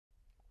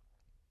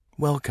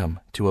Welcome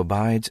to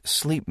Abide's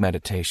Sleep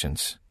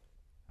Meditations.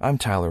 I'm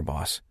Tyler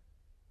Boss.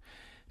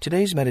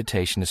 Today's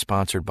meditation is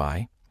sponsored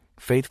by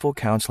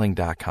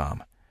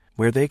FaithfulCounseling.com,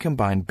 where they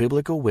combine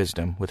biblical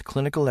wisdom with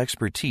clinical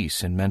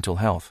expertise in mental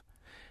health.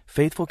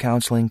 Faithful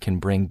Counseling can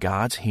bring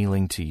God's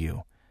healing to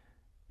you.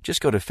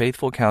 Just go to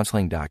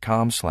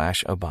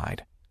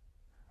FaithfulCounseling.com/abide.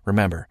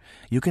 Remember,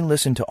 you can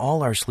listen to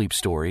all our sleep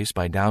stories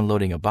by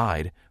downloading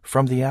Abide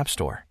from the App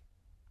Store.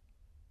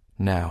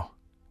 Now,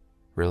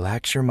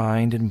 relax your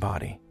mind and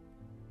body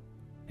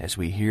as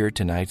we hear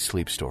tonight's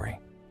sleep story.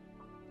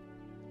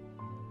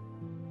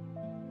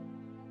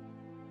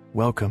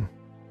 Welcome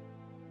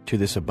to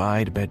this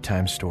Abide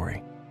bedtime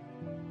story.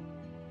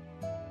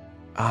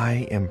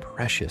 I am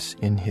precious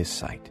in His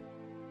sight.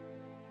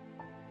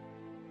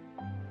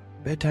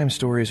 Bedtime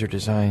stories are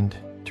designed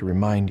to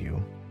remind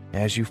you,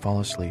 as you fall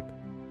asleep,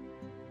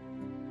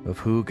 of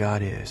who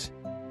God is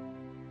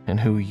and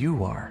who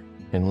you are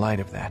in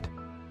light of that.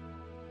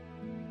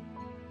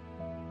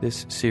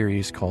 This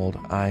series, called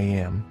I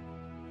Am,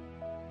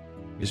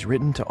 is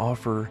written to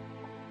offer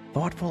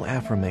thoughtful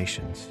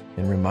affirmations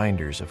and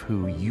reminders of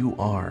who you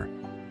are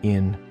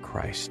in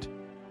Christ.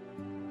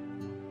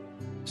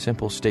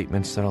 Simple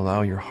statements that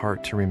allow your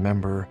heart to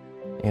remember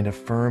and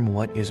affirm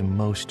what is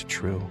most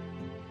true.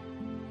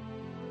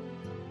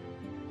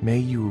 May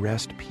you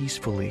rest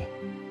peacefully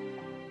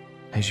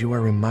as you are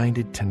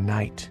reminded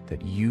tonight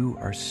that you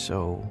are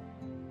so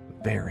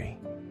very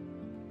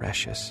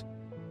precious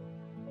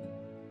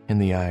in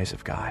the eyes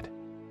of God.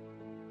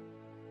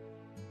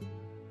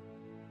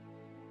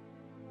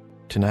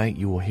 Tonight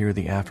you will hear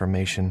the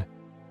affirmation,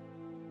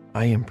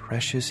 I am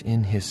precious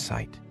in His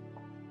sight.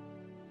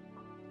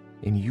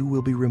 And you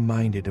will be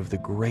reminded of the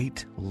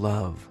great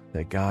love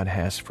that God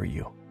has for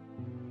you.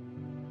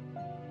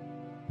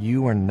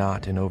 You are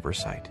not an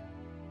oversight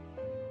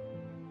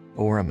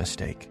or a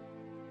mistake.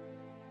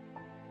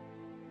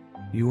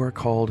 You are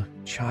called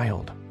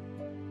child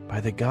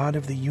by the God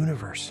of the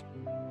universe,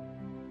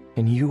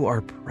 and you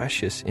are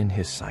precious in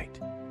His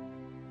sight.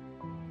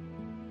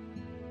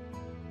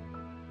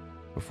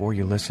 Before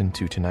you listen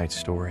to tonight's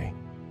story,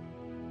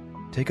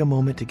 take a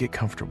moment to get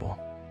comfortable.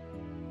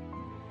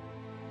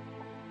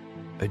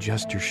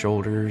 Adjust your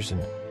shoulders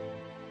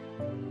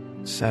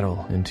and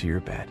settle into your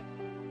bed.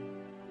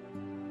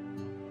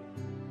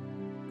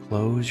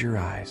 Close your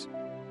eyes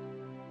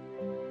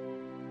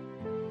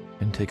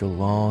and take a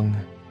long,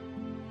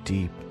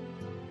 deep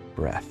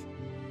breath.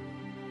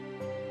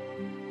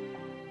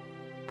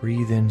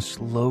 Breathe in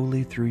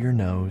slowly through your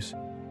nose,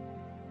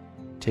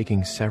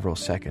 taking several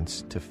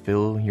seconds to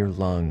fill your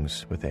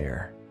lungs with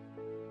air.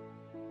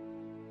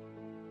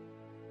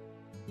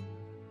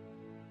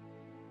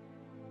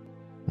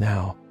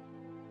 Now,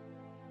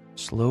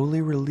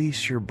 slowly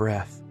release your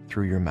breath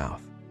through your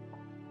mouth,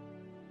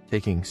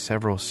 taking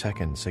several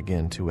seconds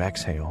again to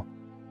exhale.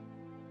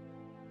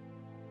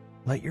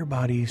 Let your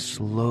body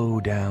slow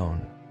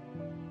down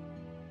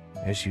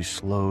as you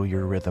slow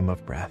your rhythm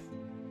of breath.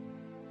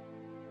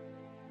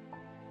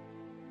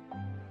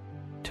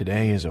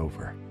 Today is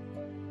over.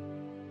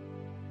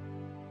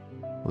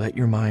 Let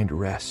your mind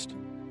rest,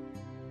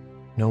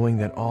 knowing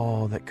that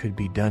all that could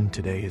be done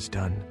today is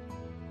done.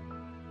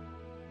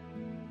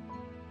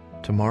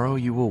 Tomorrow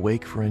you will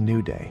wake for a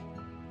new day,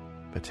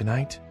 but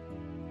tonight,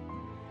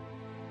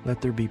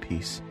 let there be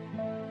peace.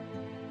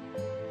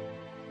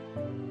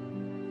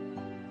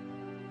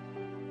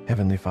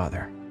 Heavenly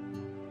Father,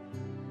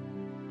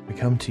 we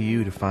come to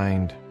you to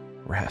find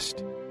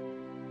rest.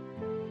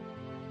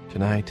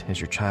 Tonight, as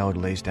your child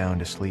lays down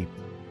to sleep,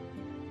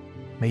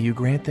 may you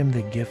grant them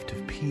the gift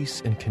of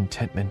peace and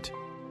contentment.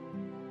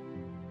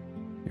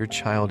 Your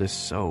child is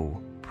so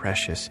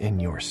precious in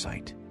your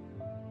sight.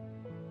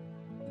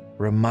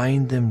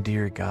 Remind them,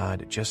 dear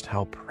God, just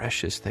how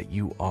precious that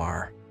you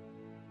are,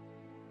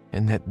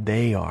 and that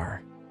they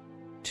are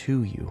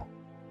to you.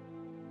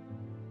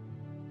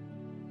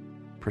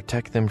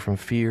 Protect them from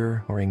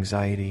fear or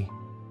anxiety.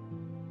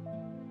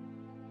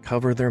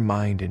 Cover their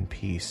mind in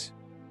peace.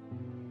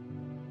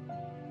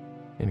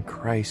 In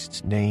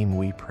Christ's name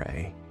we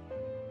pray.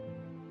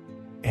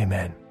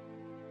 Amen.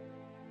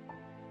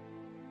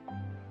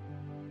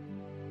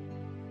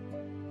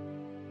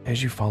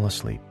 As you fall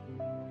asleep,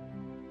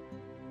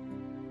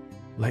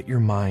 let your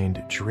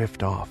mind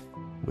drift off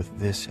with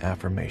this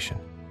affirmation.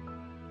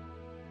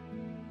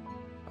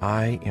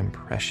 I am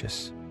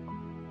precious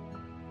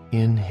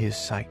in His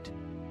sight.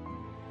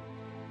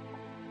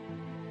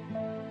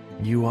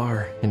 You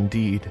are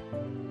indeed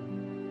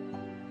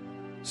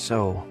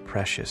so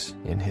precious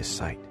in His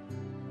sight.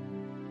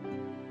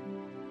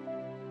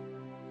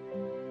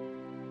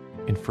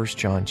 In 1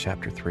 John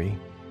chapter 3,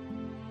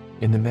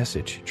 in the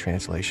Message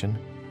translation,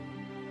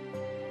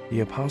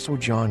 the Apostle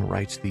John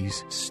writes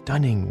these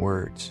stunning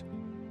words.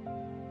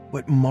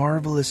 What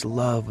marvelous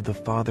love the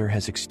Father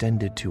has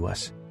extended to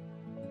us.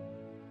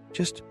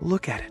 Just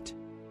look at it.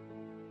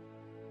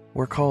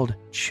 We're called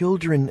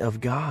children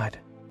of God.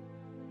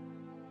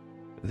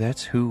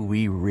 That's who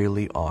we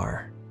really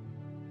are.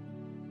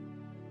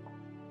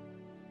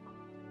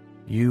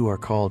 You are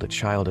called a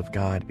child of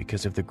God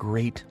because of the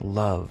great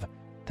love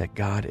that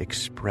God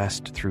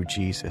expressed through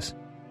Jesus.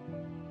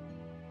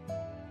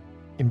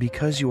 And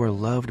because you are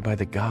loved by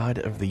the God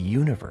of the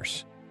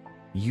universe,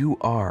 you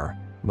are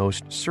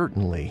most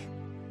certainly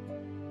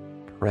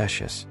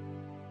precious.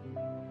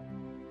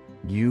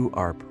 You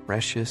are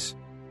precious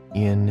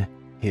in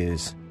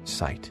His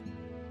sight.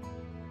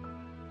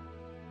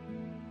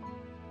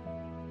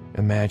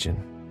 Imagine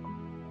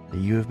that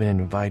you have been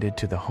invited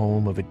to the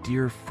home of a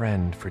dear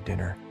friend for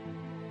dinner.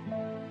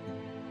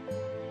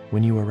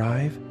 When you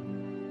arrive,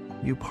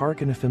 you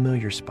park in a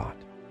familiar spot,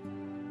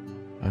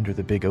 under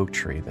the big oak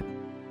tree that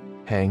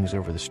hangs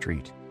over the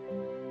street.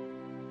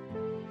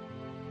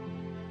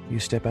 You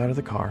step out of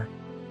the car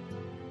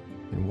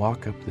and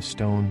walk up the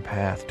stone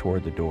path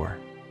toward the door.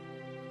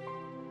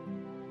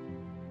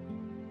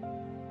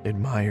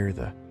 Admire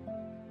the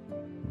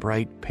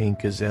bright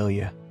pink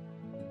azalea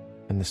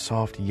and the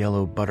soft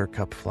yellow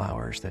buttercup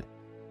flowers that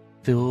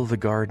fill the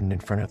garden in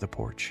front of the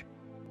porch.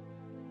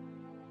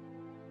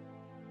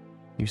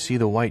 You see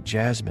the white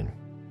jasmine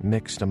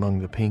mixed among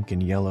the pink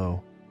and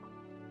yellow,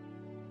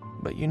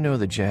 but you know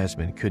the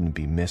jasmine couldn't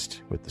be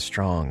missed with the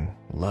strong,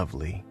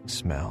 lovely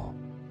smell.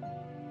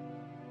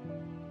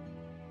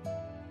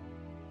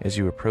 As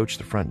you approach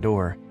the front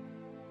door,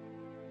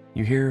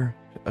 you hear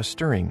a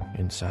stirring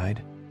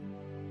inside.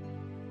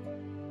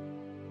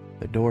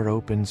 The door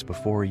opens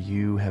before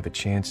you have a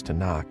chance to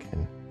knock,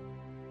 and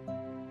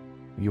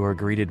you are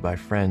greeted by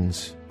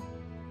friends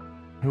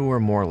who are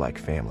more like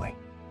family.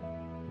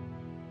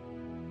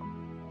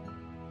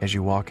 As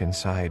you walk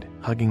inside,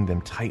 hugging them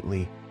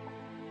tightly,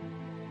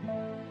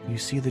 you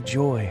see the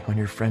joy on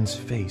your friend's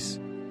face,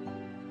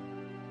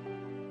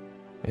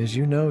 as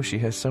you know she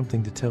has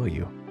something to tell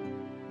you.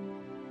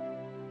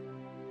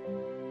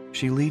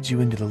 She leads you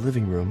into the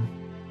living room,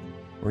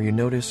 where you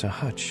notice a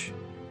hutch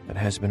that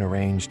has been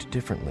arranged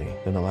differently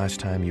than the last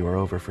time you were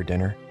over for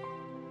dinner.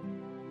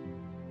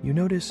 You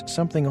notice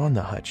something on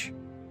the hutch,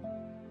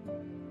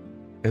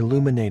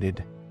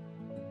 illuminated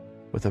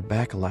with a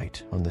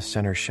backlight on the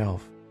center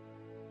shelf.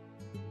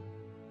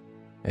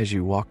 As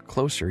you walk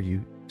closer,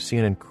 you see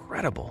an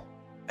incredible,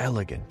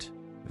 elegant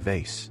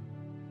vase.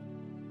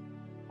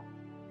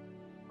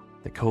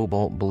 The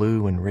cobalt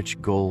blue and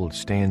rich gold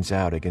stands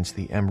out against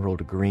the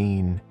emerald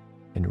green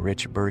and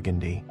rich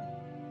burgundy.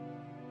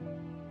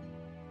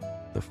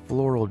 The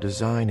floral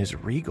design is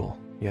regal,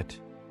 yet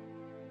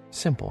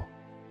simple.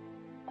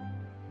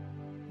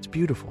 It's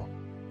beautiful.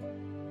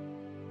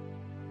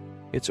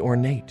 It's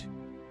ornate.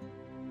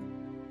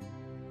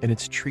 And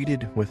it's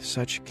treated with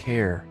such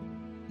care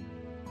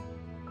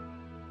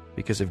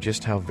because of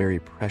just how very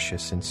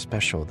precious and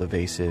special the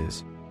vase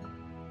is.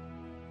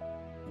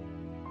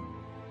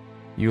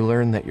 You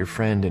learn that your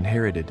friend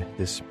inherited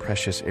this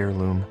precious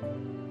heirloom.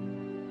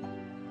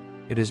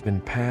 It has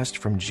been passed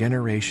from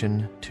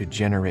generation to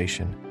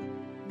generation,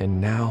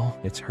 and now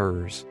it's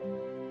hers.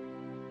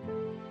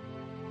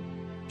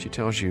 She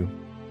tells you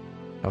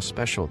how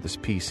special this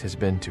piece has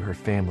been to her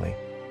family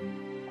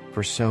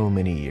for so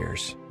many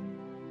years.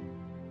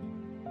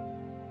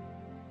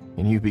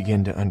 And you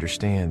begin to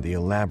understand the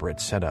elaborate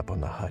setup on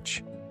the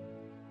hutch.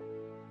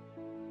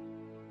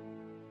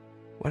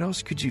 What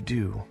else could you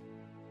do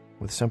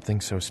with something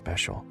so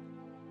special?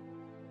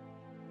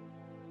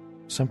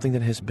 Something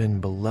that has been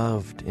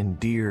beloved and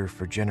dear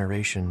for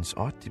generations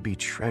ought to be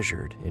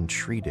treasured and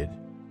treated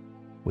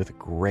with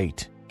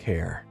great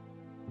care.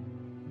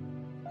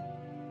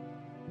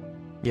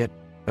 Yet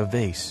a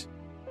vase,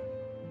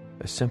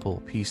 a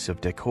simple piece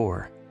of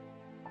decor,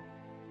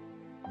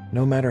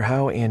 no matter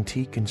how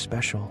antique and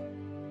special,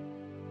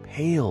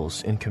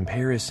 pales in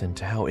comparison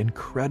to how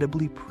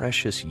incredibly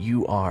precious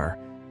you are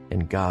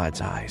in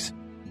God's eyes.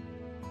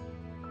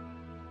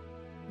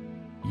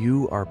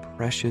 You are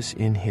precious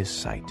in His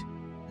sight.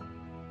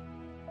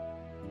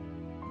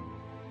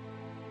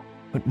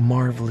 What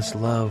marvelous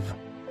love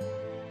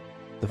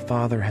the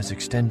Father has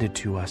extended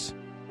to us.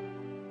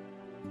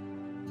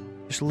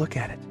 Just look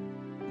at it.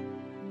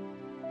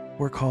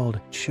 We're called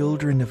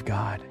children of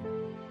God.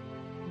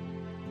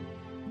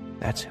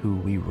 That's who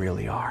we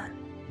really are.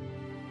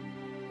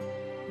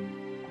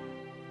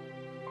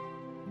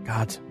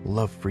 God's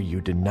love for you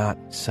did not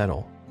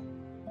settle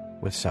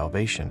with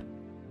salvation,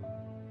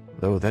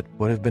 though that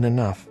would have been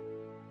enough.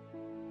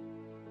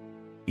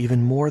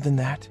 Even more than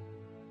that,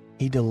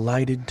 He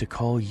delighted to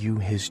call you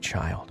His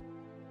child.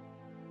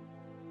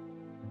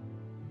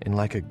 And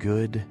like a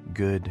good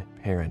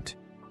parent,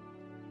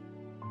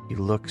 He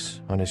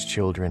looks on His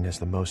children as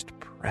the most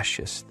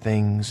precious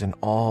things in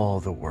all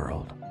the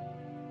world.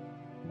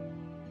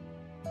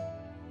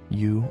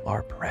 You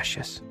are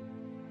precious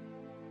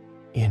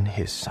in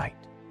His sight.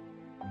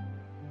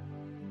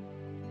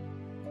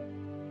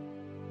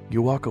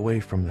 You walk away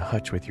from the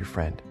hutch with your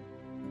friend,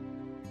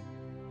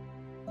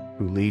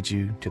 who leads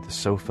you to the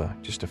sofa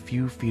just a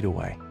few feet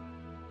away.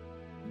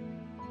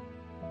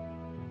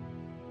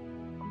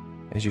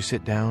 As you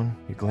sit down,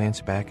 you glance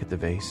back at the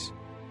vase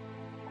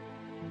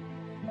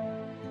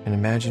and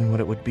imagine what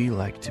it would be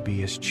like to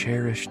be as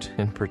cherished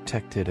and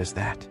protected as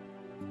that.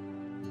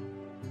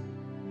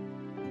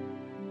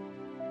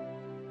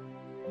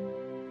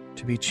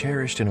 to be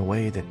cherished in a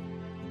way that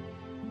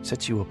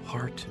sets you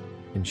apart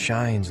and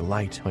shines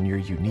light on your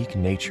unique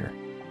nature,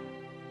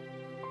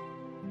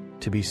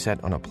 to be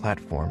set on a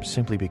platform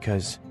simply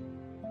because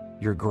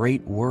your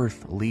great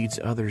worth leads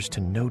others to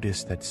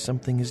notice that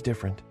something is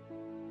different.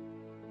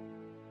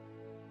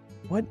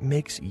 What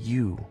makes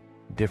you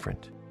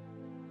different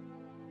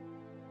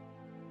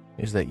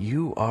is that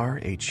you are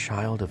a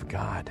child of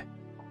God.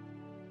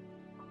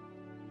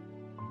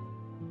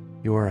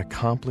 Your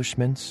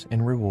accomplishments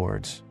and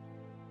rewards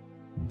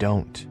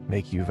don't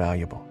make you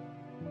valuable.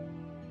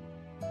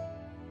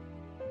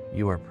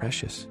 You are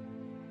precious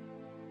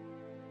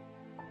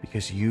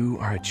because you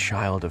are a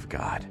child of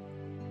God.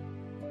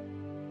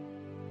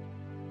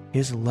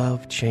 His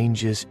love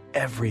changes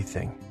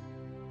everything.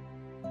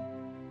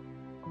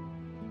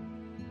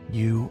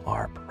 You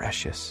are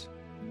precious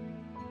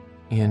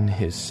in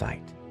His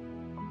sight.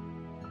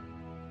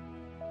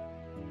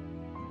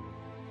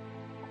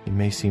 It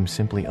may seem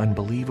simply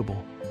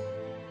unbelievable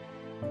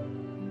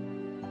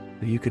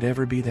that you could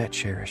ever be that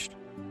cherished.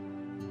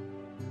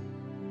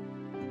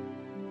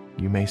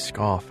 You may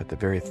scoff at the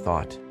very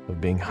thought of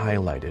being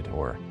highlighted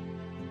or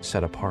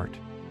set apart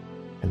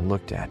and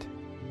looked at.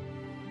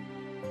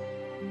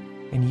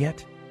 And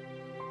yet,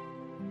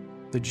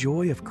 the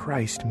joy of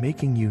Christ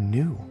making you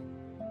new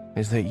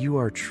is that you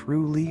are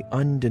truly,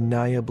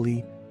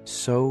 undeniably,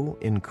 so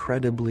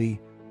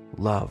incredibly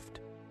loved.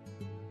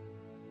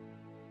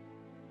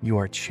 You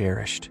are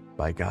cherished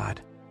by God,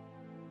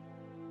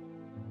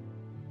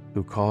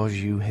 who calls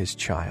you His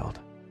child.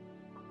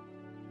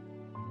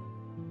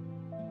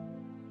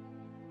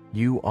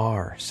 You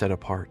are set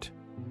apart,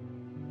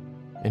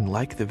 and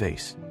like the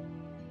vase,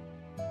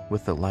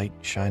 with the light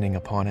shining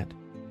upon it,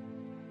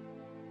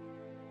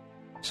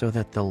 so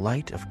that the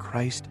light of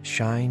Christ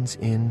shines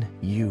in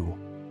you.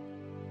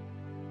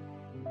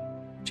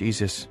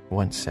 Jesus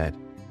once said,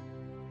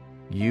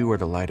 "You are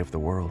the light of the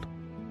world.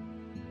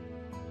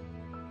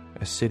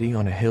 A city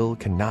on a hill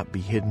cannot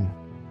be hidden.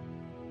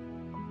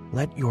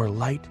 Let your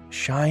light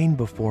shine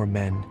before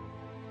men,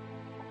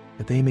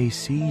 that they may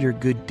see your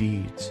good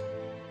deeds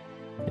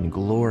and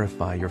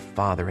glorify your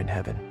Father in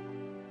heaven."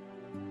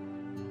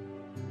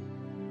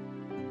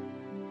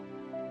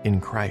 In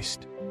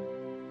Christ,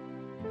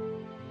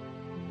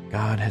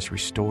 God has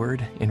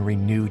restored and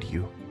renewed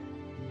you.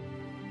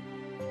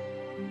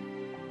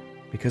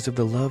 Because of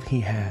the love He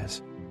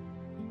has,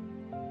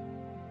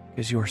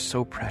 because you are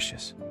so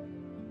precious,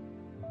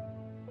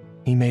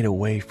 He made a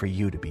way for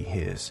you to be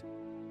His.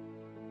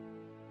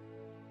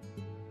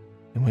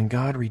 And when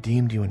God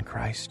redeemed you in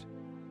Christ,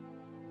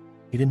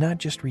 He did not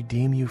just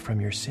redeem you from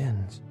your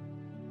sins.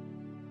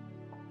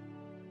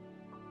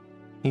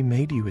 He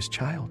made you His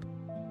child.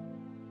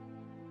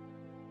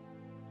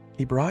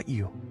 He brought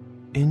you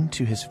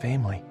into His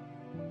family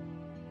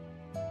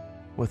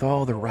with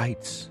all the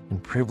rights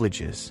and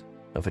privileges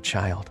of a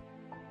child.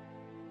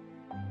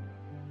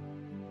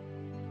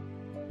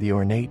 The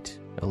ornate,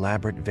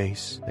 elaborate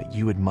vase that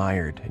you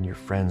admired in your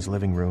friend's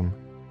living room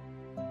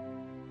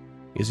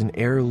is an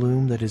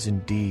heirloom that is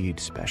indeed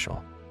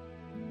special.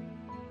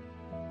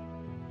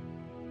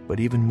 But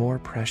even more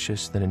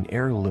precious than an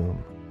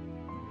heirloom,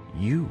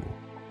 you,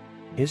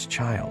 His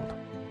child,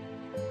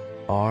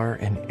 are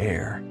an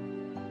heir.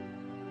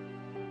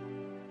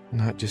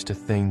 Not just a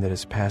thing that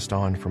is passed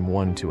on from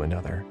one to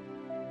another.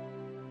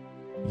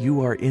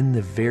 You are in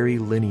the very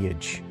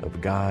lineage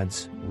of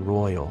God's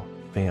royal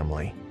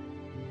family.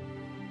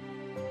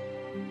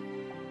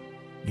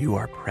 You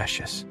are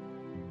precious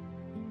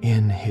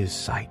in His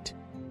sight.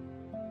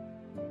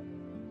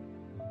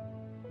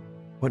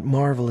 What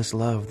marvelous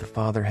love the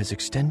Father has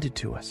extended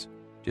to us.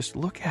 Just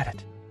look at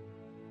it.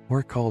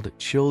 We're called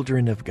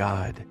children of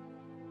God.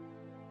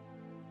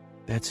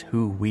 That's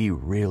who we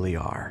really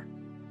are.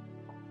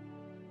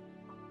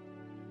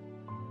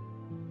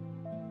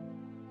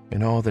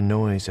 In all the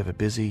noise of a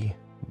busy,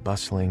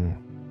 bustling,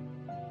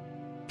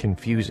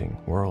 confusing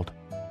world,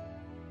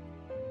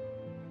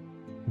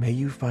 may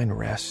you find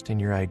rest in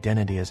your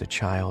identity as a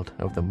child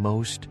of the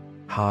Most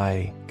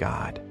High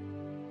God.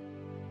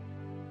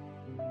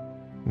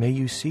 May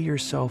you see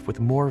yourself with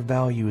more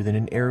value than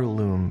an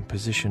heirloom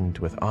positioned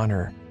with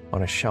honor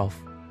on a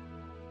shelf.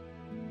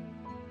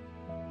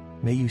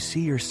 May you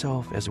see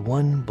yourself as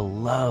one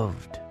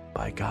beloved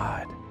by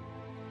God.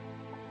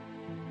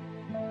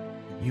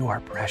 You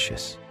are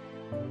precious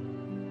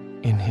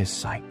in His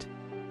sight.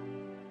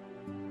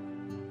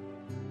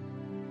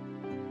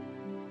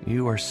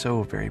 You are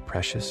so very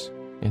precious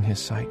in His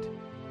sight.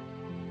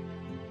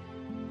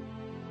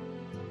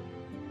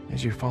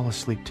 As you fall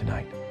asleep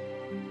tonight,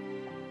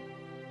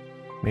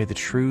 may the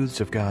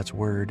truths of God's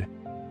Word,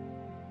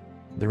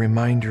 the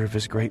reminder of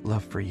His great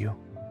love for you,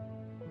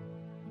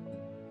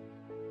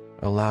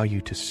 allow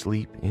you to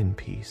sleep in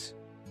peace.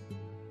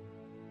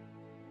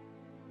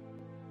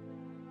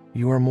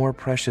 You are more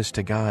precious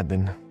to God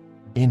than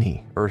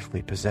any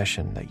earthly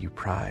possession that you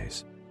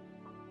prize.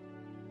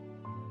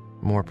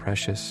 More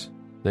precious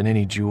than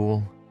any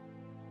jewel.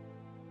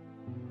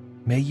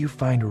 May you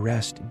find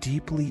rest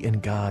deeply in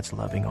God's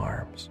loving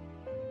arms.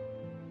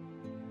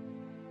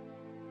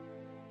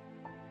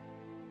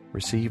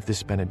 receive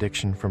this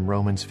benediction from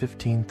Romans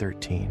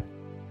 15:13.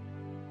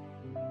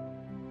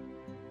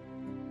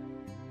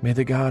 May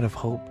the God of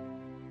hope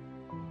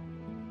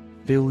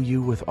fill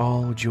you with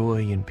all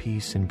joy and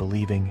peace in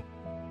believing,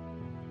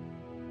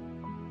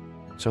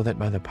 so that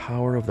by the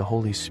power of the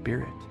Holy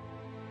Spirit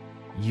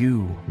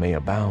you may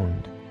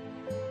abound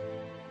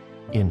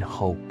in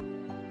hope.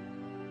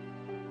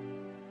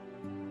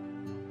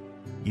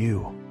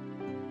 You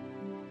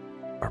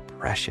are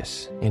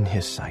precious in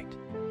His sight.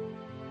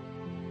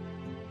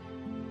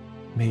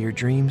 May your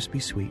dreams be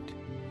sweet,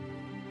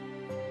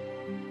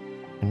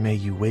 and may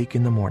you wake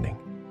in the morning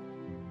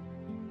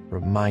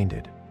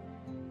reminded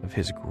of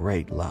His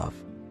great love.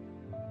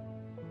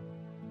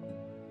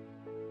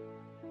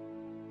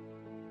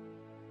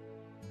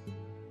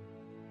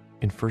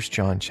 In 1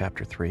 John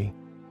chapter 3,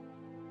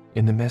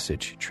 in the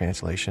Message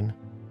translation,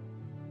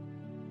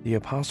 the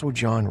Apostle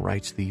John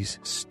writes these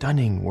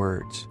stunning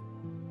words.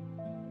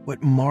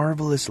 What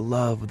marvelous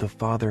love the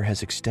Father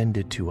has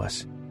extended to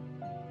us.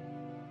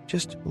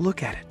 Just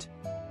look at it.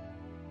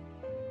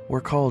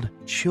 We're called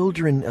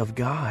children of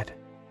God.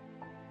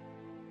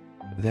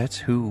 That's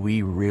who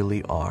we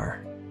really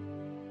are.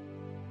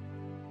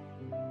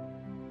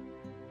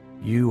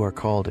 You are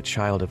called a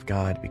child of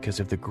God because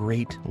of the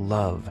great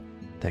love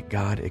that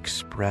God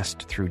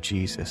expressed through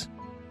Jesus.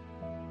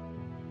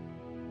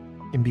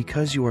 And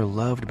because you are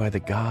loved by the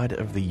God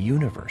of the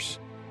universe,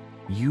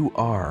 you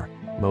are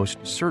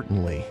most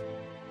certainly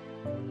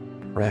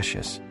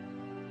precious.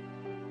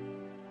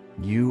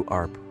 You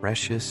are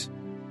precious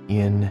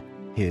in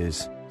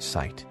His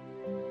sight.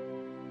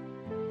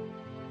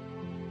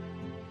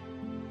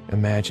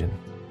 Imagine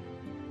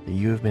that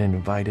you have been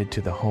invited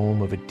to the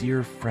home of a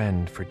dear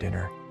friend for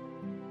dinner.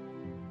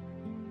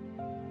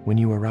 When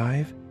you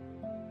arrive,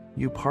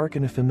 you park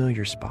in a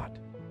familiar spot,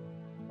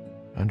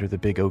 under the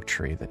big oak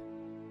tree that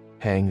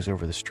hangs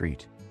over the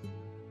street.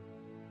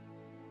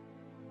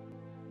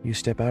 You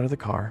step out of the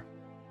car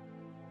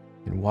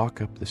and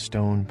walk up the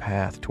stone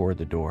path toward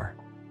the door.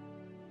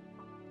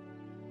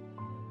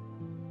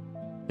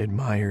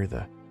 Admire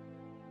the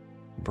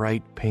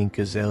bright pink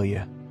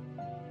azalea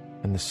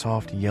and the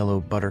soft yellow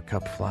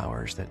buttercup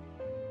flowers that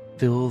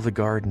fill the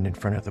garden in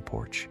front of the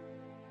porch.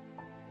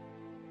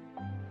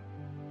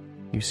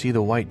 You see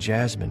the white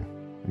jasmine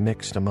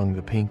mixed among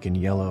the pink and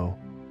yellow,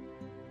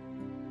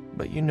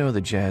 but you know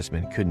the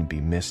jasmine couldn't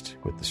be missed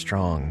with the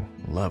strong,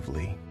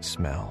 lovely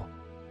smell.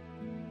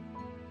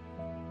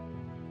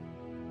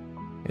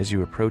 As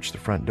you approach the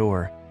front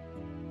door,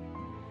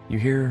 you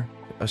hear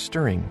a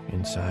stirring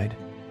inside.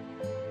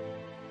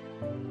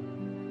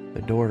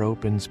 The door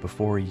opens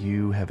before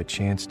you have a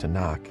chance to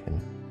knock,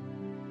 and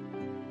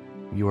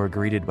you are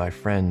greeted by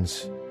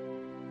friends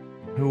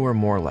who are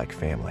more like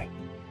family.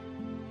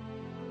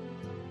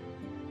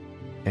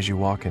 As you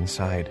walk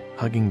inside,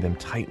 hugging them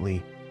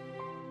tightly,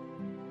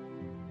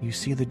 you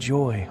see the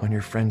joy on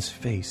your friend's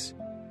face,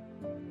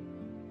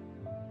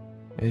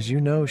 as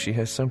you know she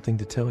has something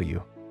to tell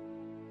you.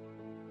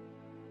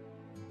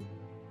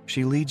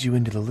 She leads you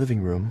into the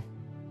living room,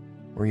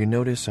 where you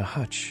notice a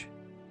hutch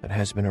that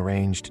has been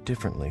arranged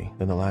differently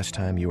than the last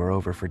time you were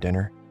over for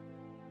dinner.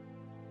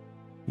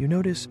 You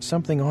notice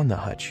something on the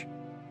hutch,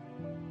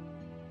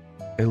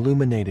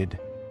 illuminated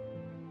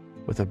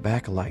with a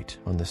backlight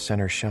on the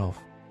center shelf.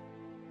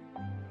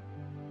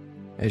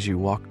 As you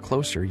walk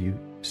closer, you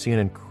see an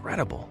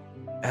incredible,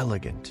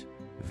 elegant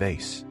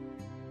vase.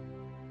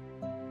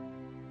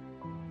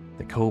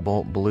 The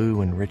cobalt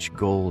blue and rich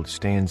gold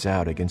stands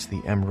out against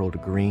the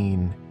emerald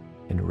green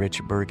and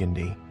rich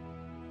burgundy.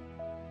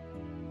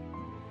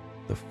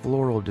 The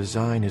floral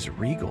design is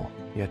regal,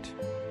 yet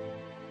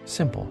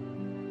simple.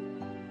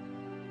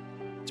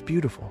 It's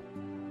beautiful.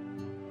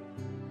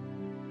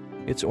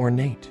 It's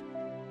ornate.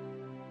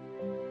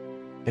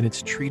 And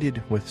it's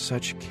treated with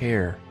such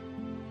care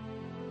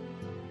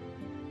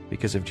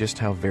because of just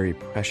how very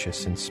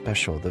precious and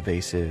special the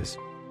vase is.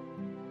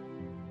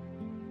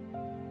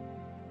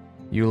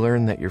 You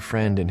learn that your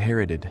friend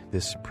inherited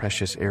this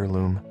precious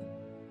heirloom.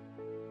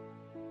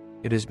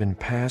 It has been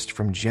passed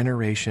from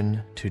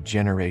generation to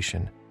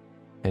generation,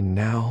 and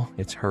now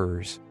it's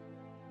hers.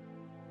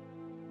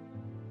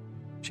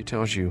 She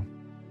tells you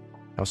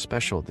how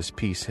special this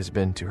piece has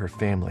been to her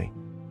family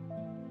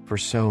for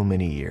so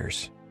many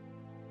years.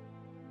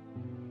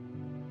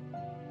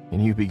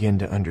 And you begin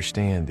to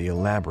understand the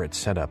elaborate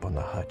setup on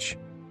the hutch.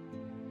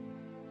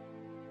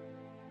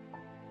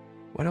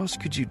 What else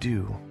could you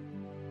do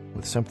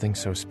with something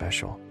so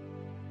special?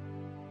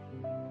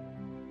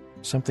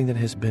 Something that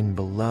has been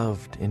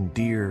beloved and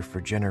dear for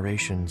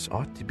generations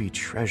ought to be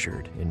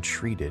treasured and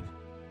treated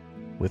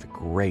with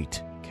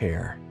great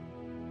care.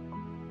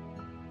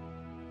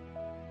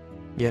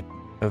 Yet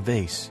a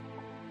vase,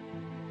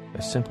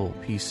 a simple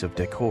piece of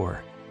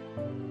decor,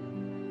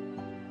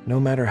 no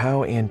matter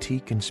how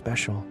antique and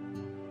special,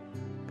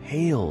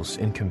 pales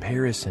in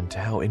comparison to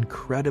how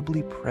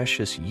incredibly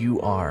precious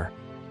you are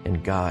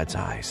in God's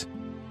eyes.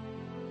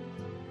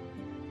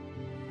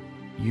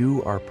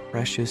 You are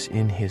precious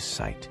in His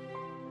sight.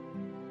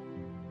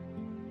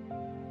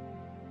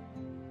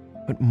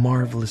 What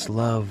marvelous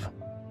love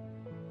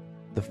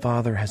the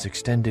Father has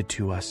extended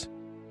to us.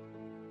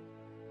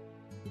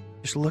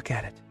 Just look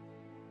at it.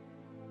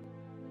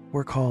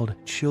 We're called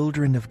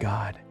children of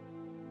God.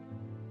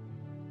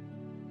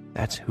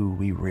 That's who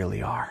we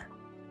really are.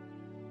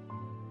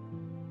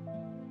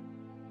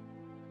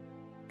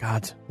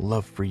 God's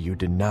love for you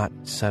did not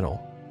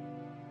settle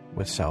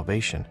with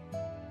salvation,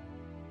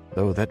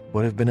 though that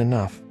would have been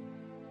enough.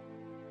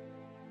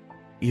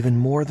 Even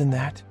more than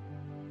that,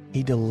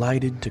 He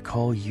delighted to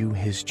call you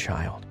His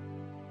child.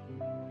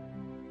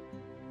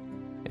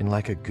 And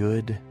like a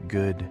good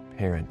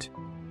parent,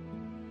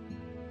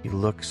 He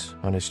looks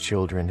on His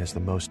children as the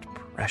most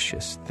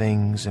precious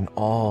things in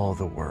all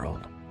the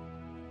world.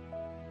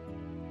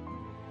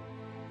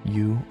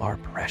 You are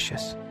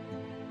precious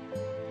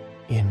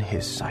in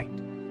His sight.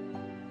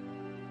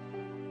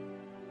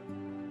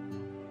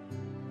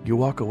 You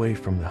walk away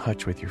from the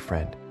hutch with your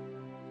friend,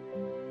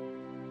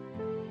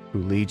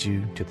 who leads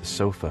you to the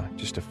sofa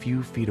just a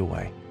few feet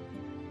away.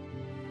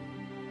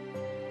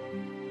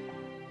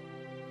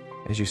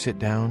 As you sit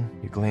down,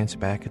 you glance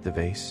back at the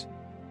vase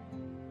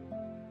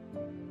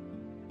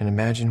and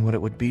imagine what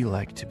it would be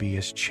like to be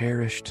as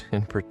cherished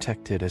and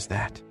protected as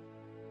that.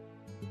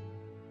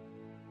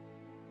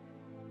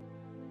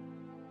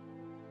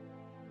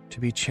 To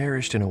be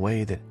cherished in a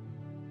way that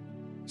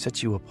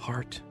sets you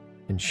apart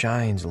and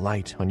shines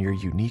light on your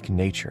unique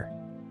nature.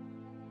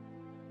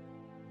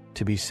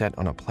 To be set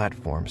on a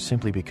platform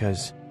simply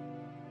because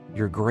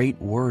your great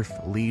worth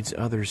leads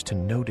others to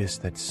notice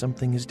that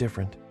something is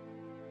different.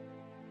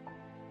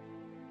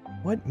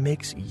 What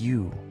makes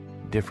you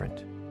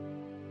different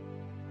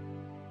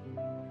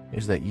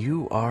is that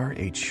you are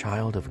a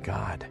child of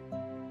God.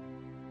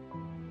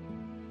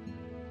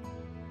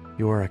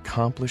 Your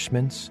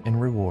accomplishments and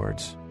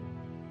rewards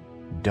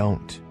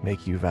don't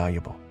make you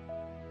valuable.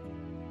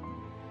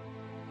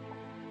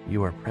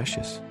 You are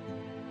precious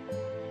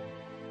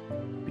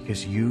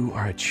because you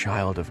are a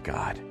child of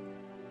God.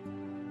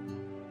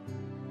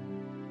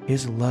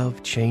 His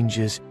love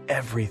changes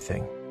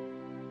everything.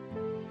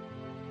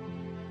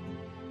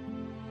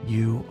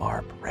 You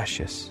are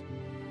precious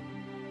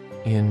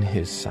in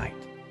His sight.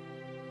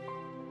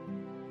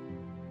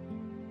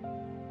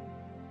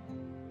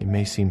 It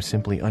may seem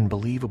simply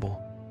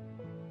unbelievable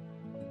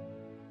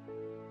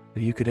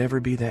that you could ever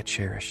be that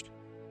cherished.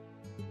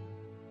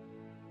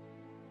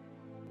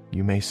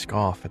 You may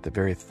scoff at the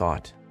very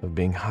thought of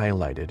being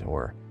highlighted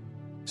or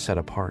set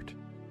apart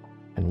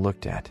and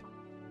looked at.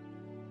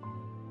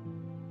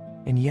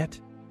 And yet,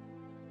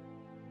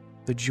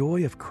 the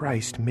joy of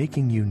Christ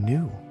making you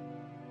new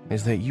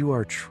is that you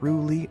are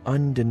truly,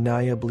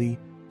 undeniably,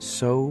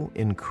 so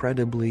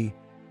incredibly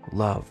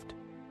loved.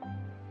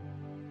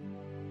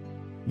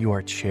 You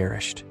are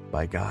cherished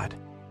by God,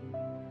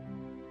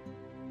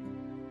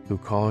 who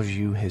calls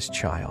you His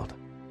child.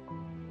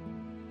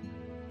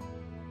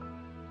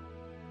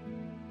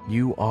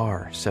 You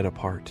are set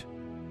apart,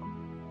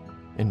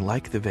 and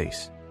like the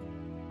vase,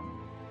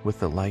 with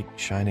the light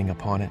shining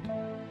upon it,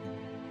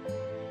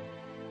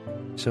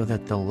 so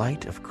that the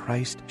light of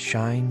Christ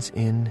shines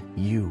in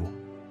you.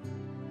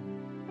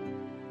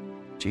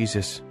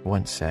 Jesus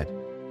once said,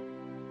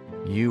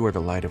 "You are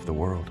the light of the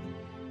world.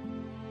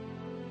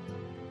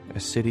 A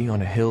city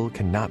on a hill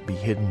cannot be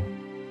hidden.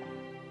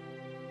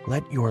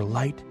 Let your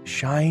light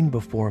shine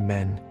before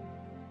men,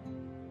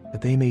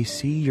 that they may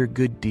see your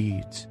good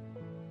deeds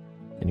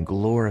and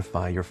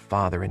glorify your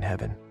Father in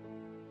heaven."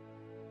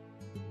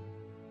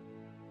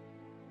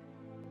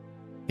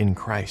 In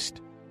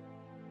Christ,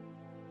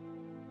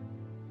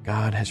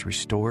 God has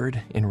restored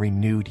and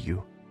renewed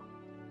you.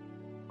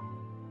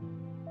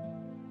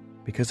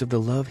 Because of the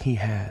love He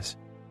has,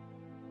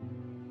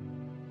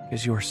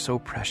 because you are so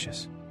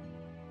precious,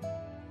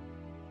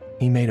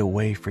 He made a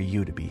way for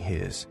you to be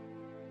His.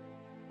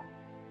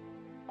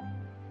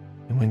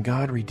 And when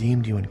God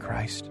redeemed you in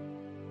Christ,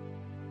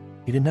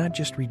 He did not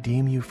just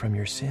redeem you from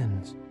your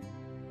sins.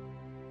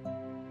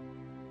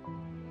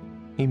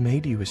 He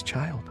made you His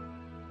child.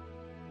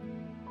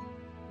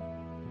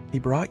 He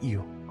brought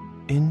you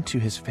into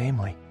His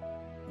family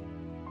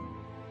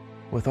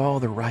with all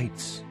the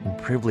rights and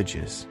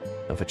privileges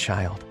of a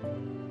child.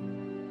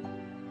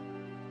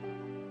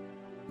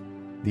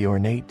 The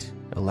ornate,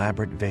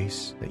 elaborate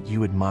vase that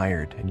you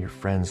admired in your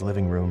friend's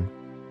living room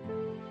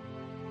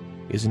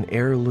is an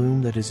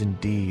heirloom that is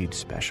indeed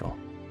special.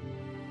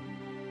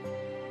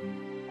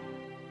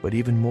 But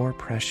even more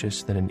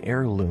precious than an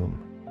heirloom,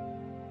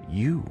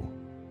 you,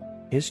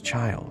 His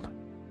child,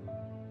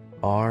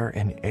 are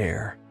an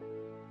heir.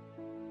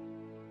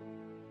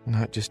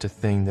 Not just a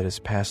thing that is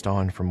passed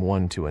on from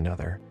one to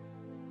another.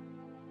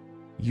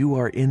 You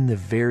are in the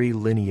very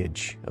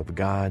lineage of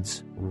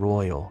God's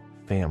royal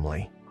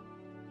family.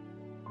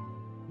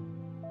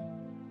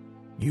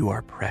 You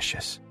are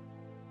precious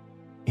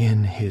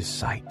in His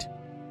sight.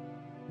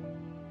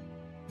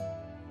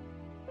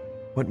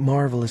 What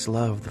marvelous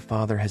love the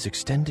Father has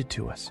extended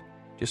to us.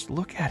 Just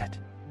look at it.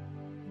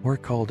 We're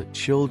called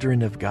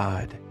children of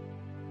God.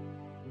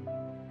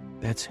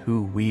 That's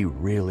who we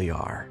really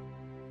are.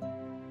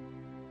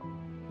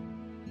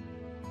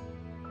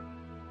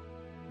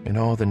 in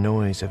all the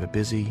noise of a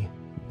busy,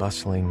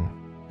 bustling,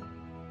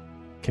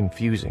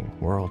 confusing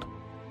world.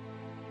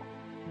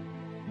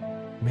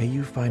 May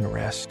you find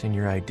rest in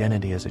your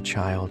identity as a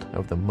child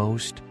of the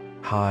Most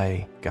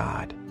High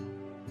God.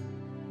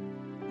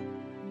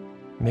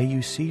 May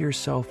you see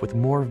yourself with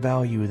more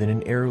value than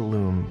an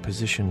heirloom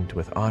positioned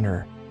with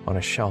honor on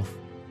a shelf.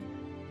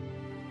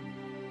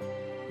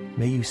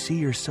 May you see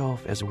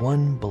yourself as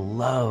one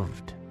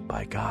beloved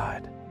by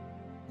God.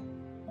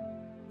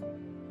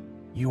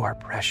 You are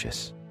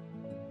precious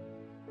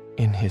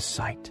in His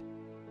sight.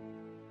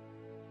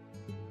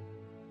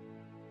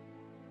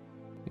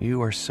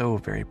 You are so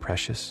very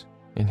precious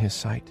in His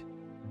sight.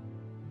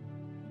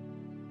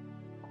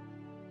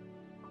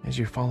 As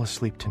you fall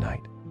asleep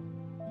tonight,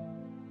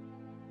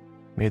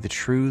 may the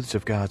truths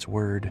of God's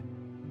Word,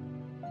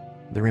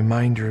 the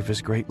reminder of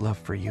His great love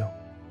for you,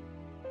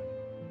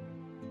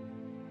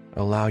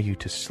 allow you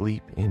to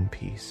sleep in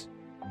peace.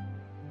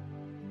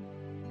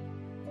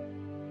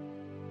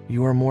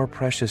 You are more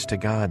precious to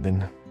God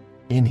than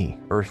any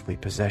earthly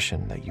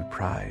possession that you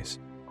prize.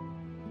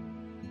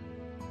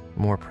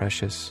 More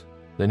precious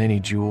than any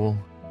jewel.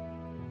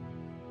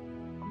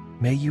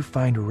 May you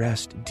find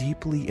rest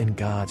deeply in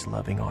God's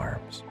loving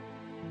arms.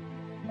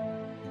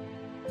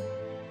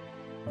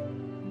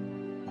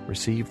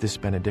 Receive this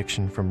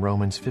benediction from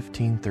Romans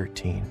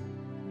 15:13.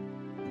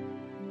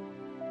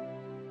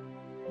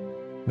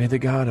 May the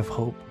God of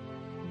hope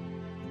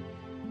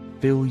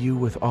fill you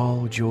with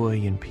all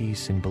joy and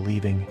peace in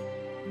believing,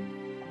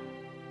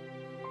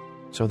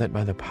 so that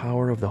by the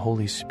power of the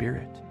Holy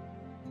Spirit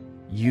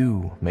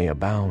you may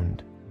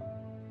abound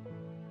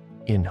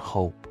in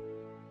hope.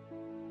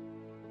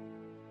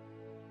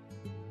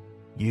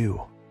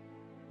 You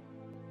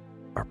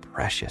are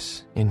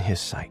precious in His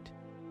sight.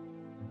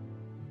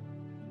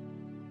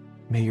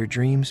 May your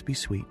dreams be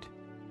sweet,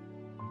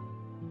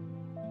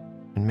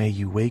 and may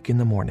you wake in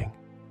the morning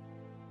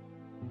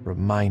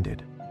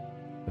reminded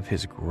of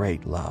His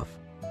great love.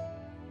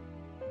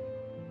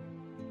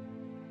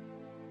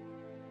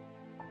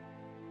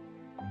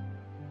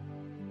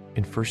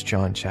 In 1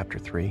 John chapter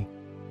 3,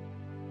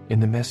 in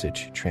the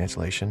Message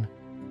translation,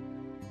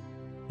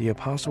 the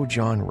Apostle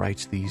John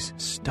writes these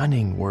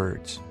stunning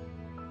words.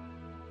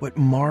 What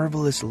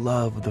marvelous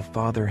love the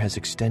Father has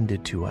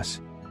extended to us.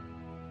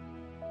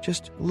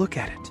 Just look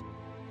at it.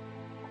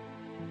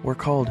 We're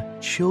called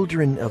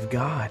children of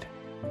God.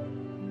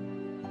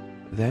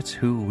 That's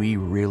who we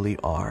really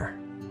are.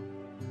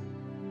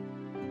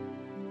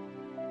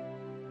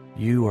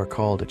 You are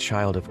called a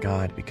child of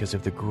God because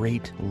of the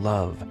great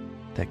love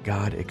that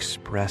God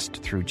expressed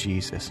through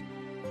Jesus.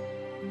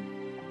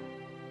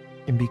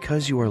 And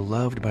because you are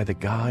loved by the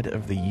God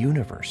of the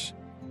universe,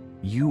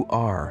 you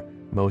are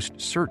most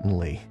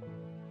certainly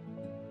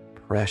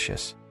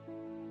precious.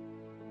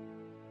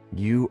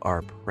 You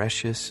are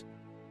precious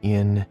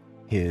in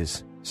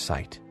His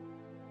sight.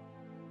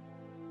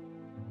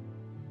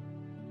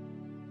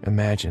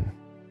 Imagine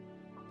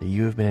that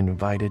you have been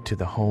invited to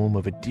the home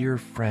of a dear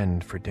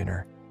friend for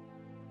dinner.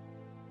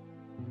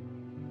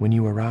 When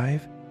you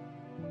arrive,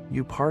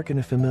 you park in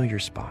a familiar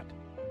spot,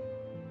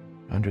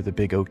 under the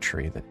big oak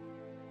tree that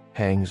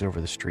hangs over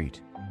the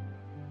street.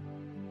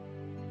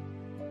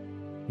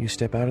 You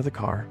step out of the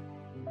car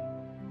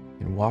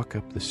and walk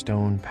up the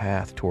stone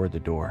path toward the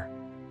door.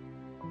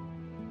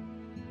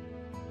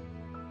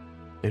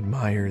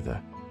 Admire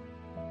the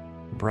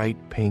bright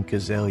pink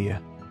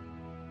azalea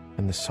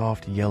and the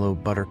soft yellow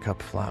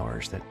buttercup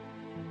flowers that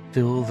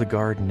fill the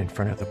garden in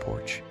front of the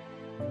porch.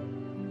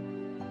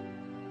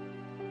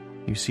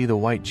 You see the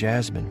white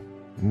jasmine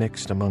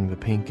mixed among the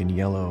pink and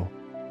yellow,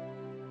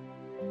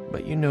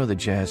 but you know the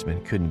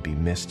jasmine couldn't be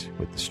missed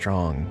with the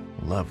strong,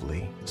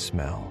 lovely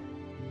smell.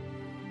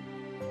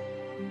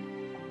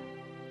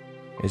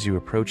 As you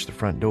approach the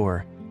front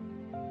door,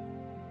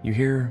 you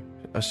hear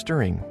a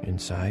stirring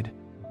inside.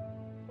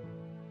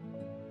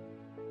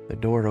 The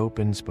door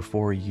opens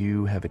before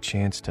you have a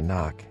chance to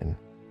knock, and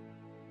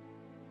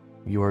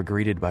you are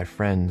greeted by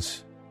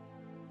friends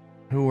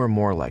who are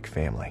more like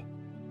family.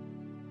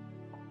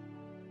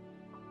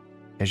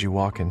 As you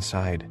walk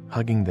inside,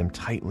 hugging them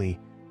tightly,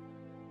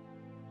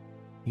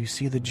 you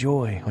see the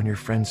joy on your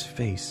friend's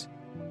face,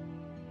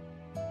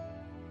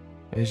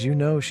 as you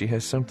know she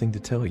has something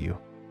to tell you.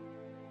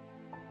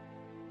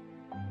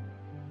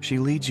 She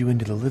leads you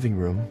into the living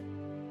room,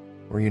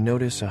 where you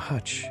notice a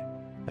hutch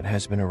that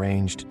has been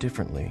arranged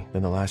differently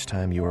than the last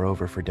time you were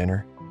over for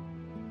dinner.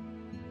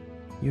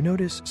 You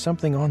notice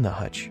something on the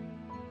hutch,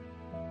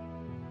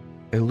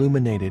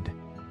 illuminated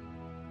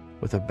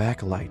with a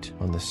backlight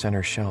on the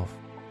center shelf.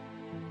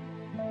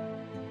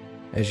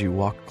 As you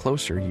walk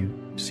closer, you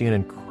see an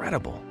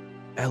incredible,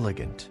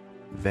 elegant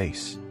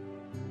vase.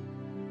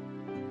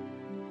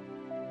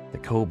 The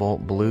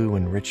cobalt blue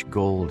and rich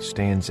gold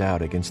stands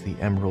out against the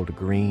emerald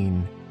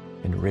green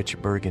and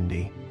rich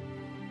burgundy.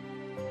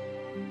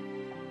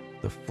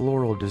 The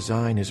floral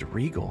design is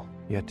regal,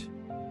 yet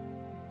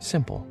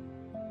simple.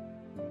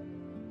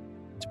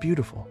 It's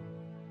beautiful.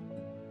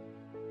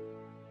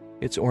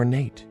 It's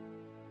ornate.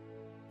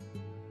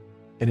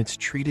 And it's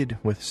treated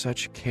with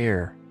such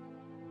care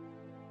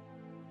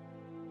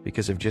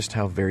because of just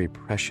how very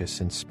precious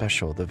and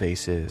special the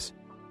vase is.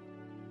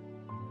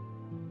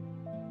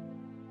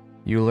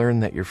 You learn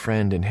that your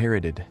friend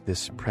inherited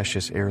this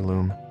precious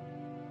heirloom.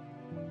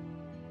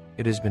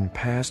 It has been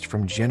passed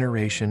from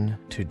generation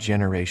to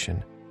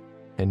generation,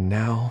 and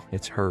now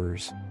it's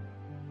hers.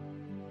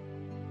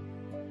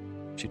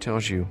 She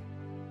tells you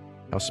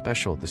how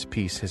special this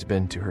piece has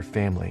been to her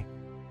family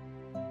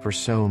for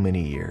so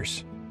many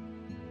years.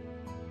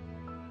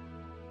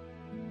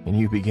 And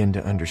you begin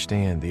to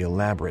understand the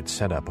elaborate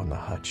setup on the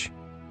hutch.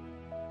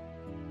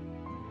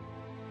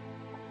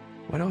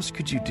 What else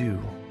could you do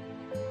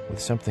with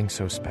something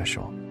so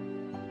special?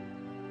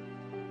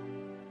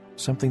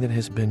 Something that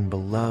has been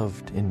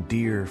beloved and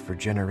dear for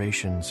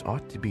generations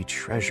ought to be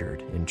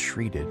treasured and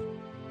treated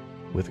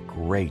with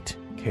great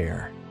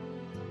care.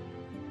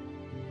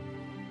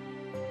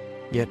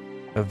 Yet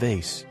a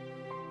vase,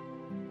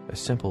 a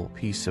simple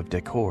piece of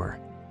decor,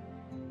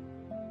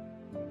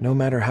 no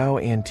matter how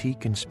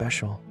antique and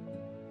special,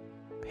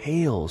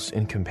 pales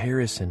in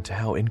comparison to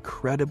how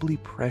incredibly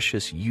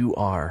precious you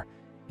are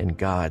in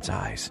God's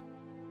eyes.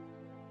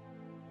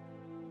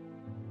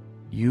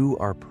 You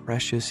are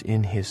precious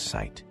in His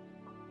sight.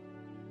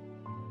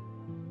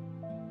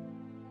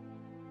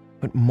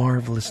 What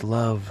marvelous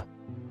love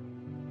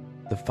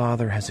the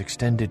Father has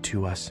extended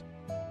to us.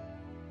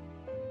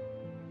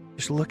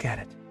 Just look at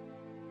it.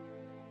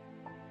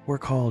 We're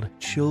called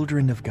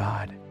children of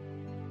God.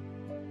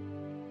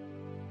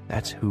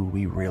 That's who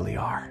we really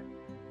are.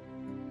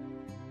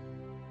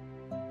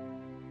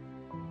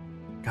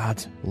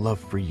 God's love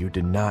for you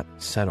did not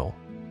settle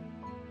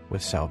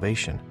with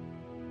salvation,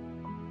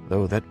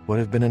 though that would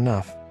have been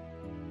enough.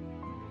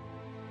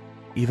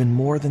 Even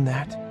more than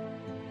that,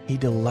 He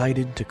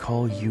delighted to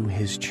call you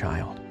His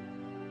child.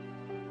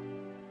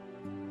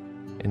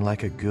 And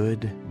like a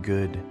good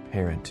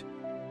parent,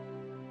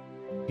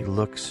 He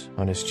looks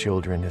on His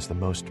children as the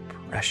most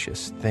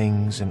precious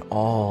things in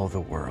all the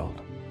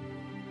world.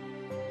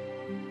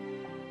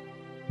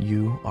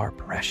 You are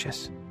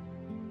precious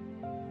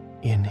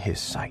in His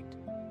sight.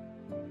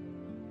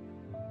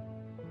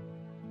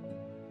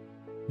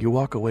 You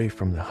walk away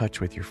from the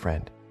hutch with your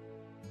friend,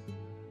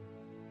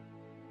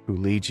 who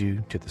leads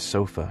you to the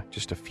sofa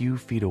just a few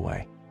feet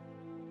away.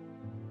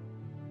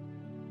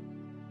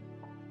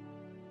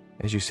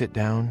 As you sit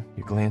down,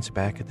 you glance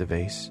back at the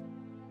vase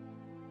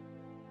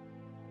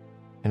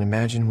and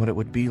imagine what it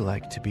would be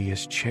like to be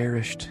as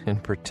cherished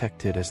and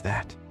protected as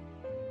that.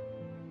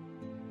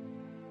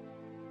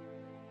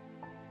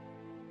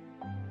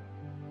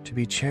 To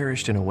be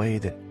cherished in a way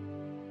that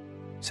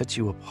sets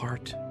you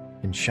apart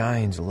and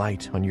shines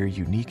light on your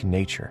unique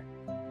nature.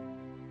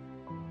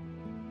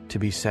 To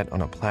be set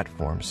on a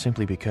platform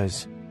simply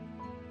because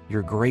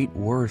your great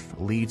worth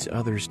leads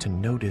others to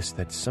notice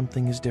that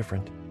something is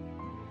different.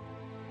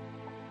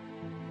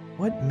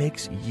 What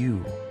makes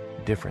you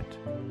different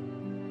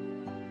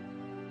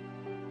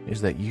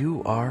is that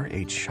you are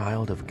a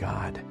child of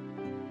God.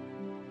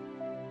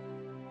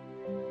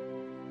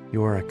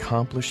 Your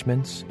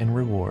accomplishments and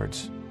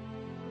rewards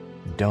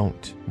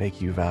don't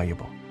make you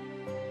valuable.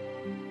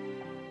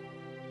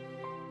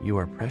 You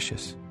are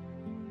precious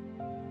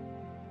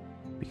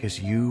because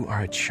you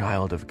are a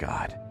child of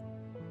God.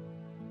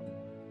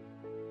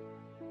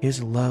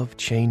 His love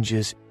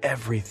changes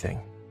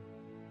everything.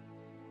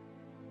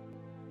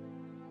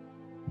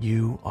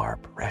 You are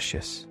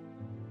precious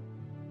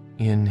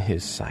in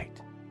His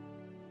sight.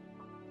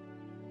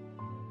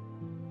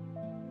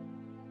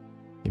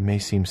 It may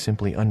seem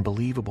simply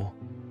unbelievable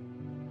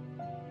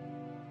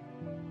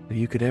that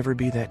you could ever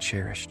be that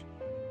cherished.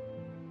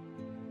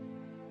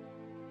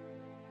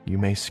 You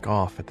may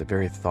scoff at the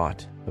very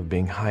thought of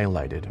being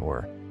highlighted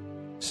or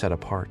set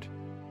apart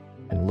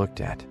and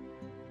looked at.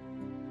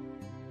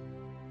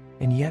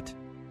 And yet,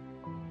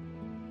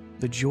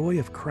 the joy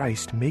of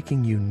Christ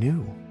making you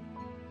new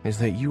is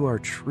that you are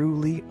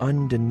truly,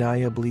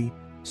 undeniably,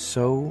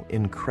 so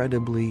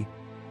incredibly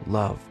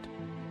loved.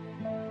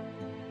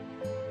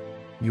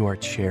 You are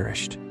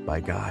cherished by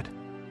God,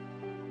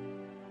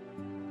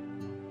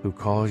 who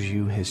calls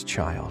you His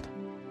child.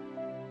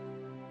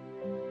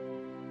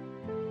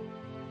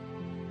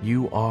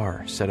 You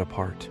are set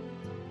apart,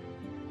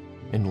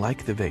 and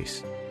like the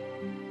vase,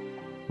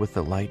 with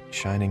the light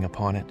shining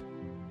upon it,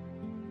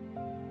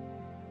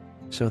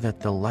 so that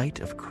the light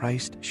of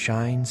Christ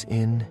shines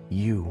in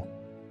you.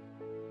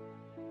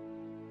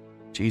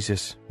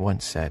 Jesus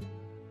once said,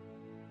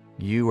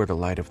 "You are the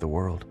light of the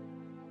world.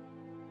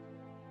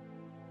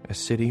 A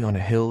city on a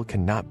hill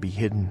cannot be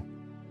hidden.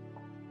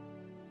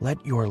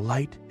 Let your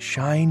light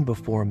shine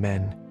before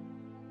men,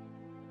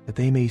 that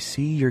they may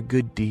see your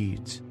good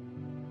deeds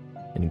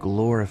and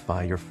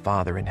glorify your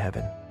Father in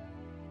heaven."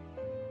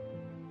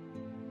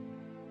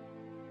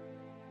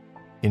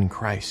 In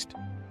Christ,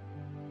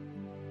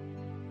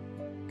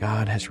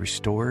 God has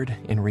restored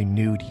and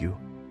renewed you.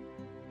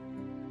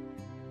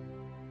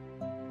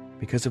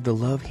 Because of the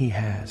love He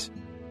has,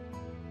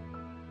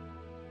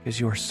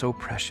 because you are so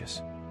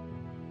precious,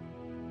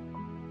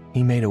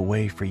 He made a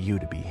way for you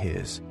to be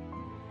His.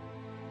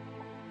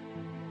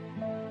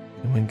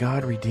 And when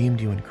God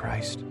redeemed you in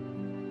Christ,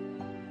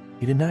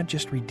 He did not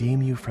just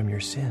redeem you from your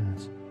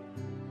sins.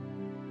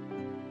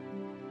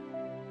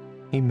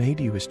 He made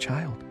you His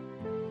child.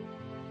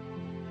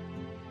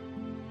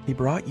 He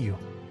brought you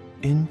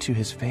into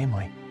His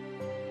family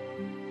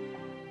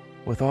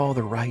with all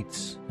the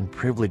rights and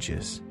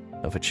privileges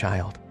of a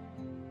child.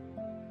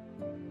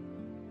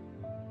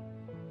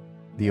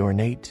 The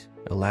ornate,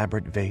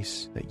 elaborate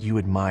vase that you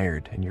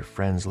admired in your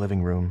friend's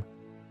living room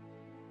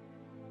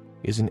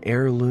is an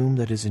heirloom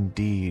that is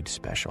indeed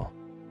special.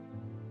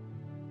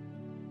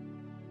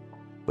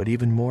 But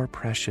even more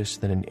precious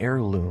than an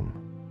heirloom,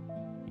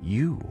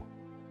 you,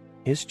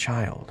 His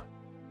child,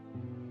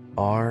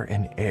 are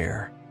an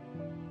heir.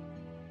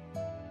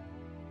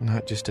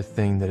 Not just a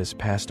thing that is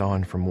passed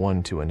on from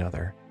one to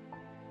another.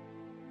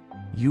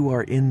 You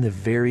are in the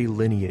very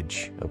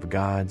lineage of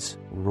God's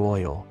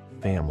royal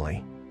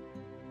family.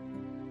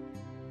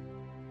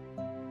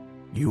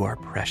 You are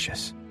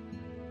precious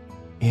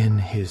in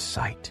His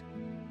sight.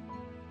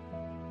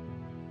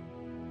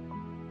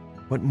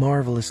 What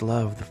marvelous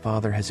love the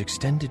Father has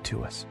extended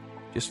to us.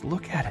 Just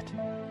look at it.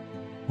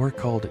 We're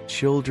called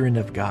children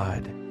of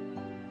God.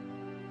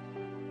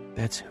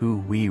 That's who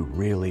we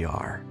really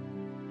are.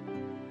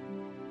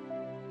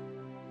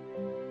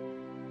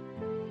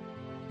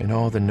 In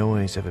all the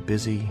noise of a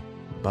busy,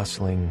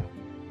 bustling,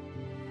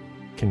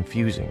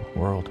 confusing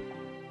world,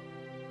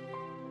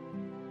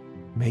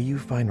 may you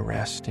find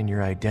rest in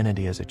your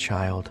identity as a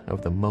child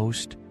of the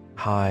Most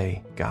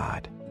High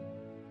God.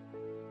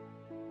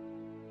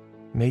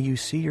 May you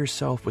see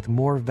yourself with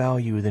more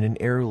value than an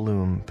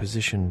heirloom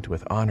positioned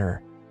with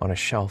honor on a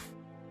shelf.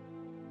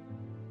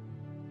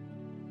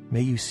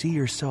 May you see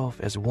yourself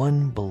as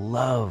one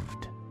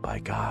beloved by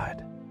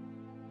God.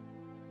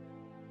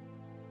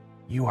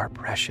 You are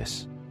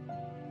precious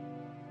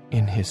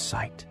in His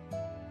sight.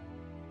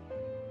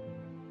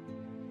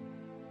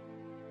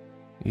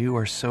 You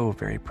are so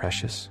very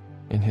precious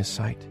in His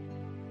sight.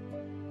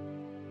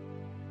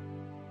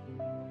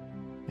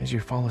 As you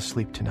fall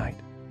asleep tonight,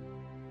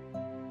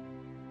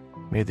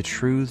 may the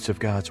truths of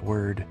God's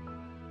Word,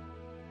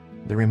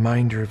 the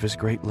reminder of His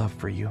great love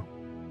for you,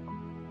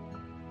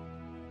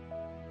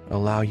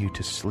 allow you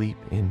to sleep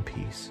in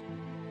peace.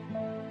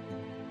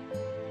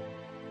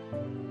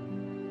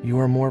 You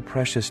are more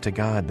precious to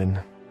God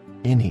than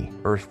any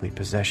earthly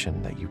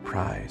possession that you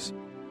prize.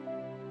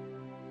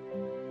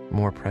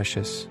 More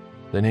precious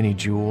than any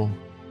jewel.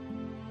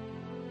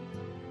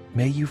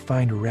 May you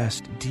find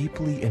rest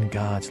deeply in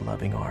God's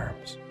loving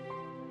arms.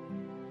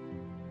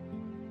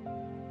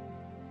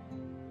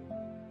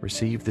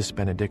 Receive this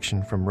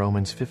benediction from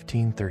Romans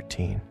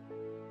 15:13.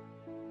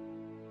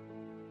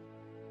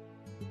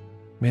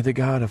 May the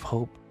God of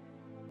hope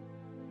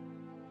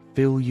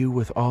fill you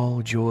with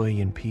all joy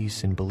and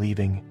peace in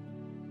believing,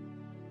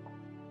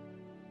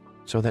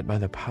 so that by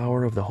the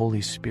power of the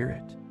Holy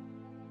Spirit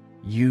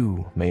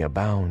you may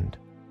abound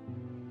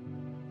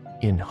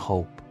in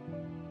hope.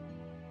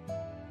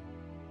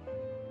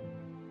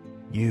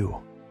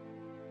 You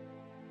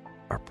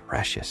are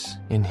precious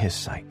in His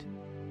sight.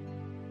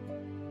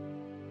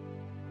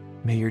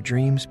 May your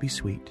dreams be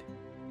sweet,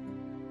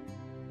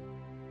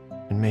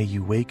 and may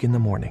you wake in the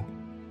morning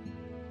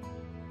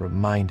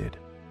reminded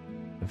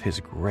of His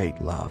great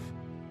love.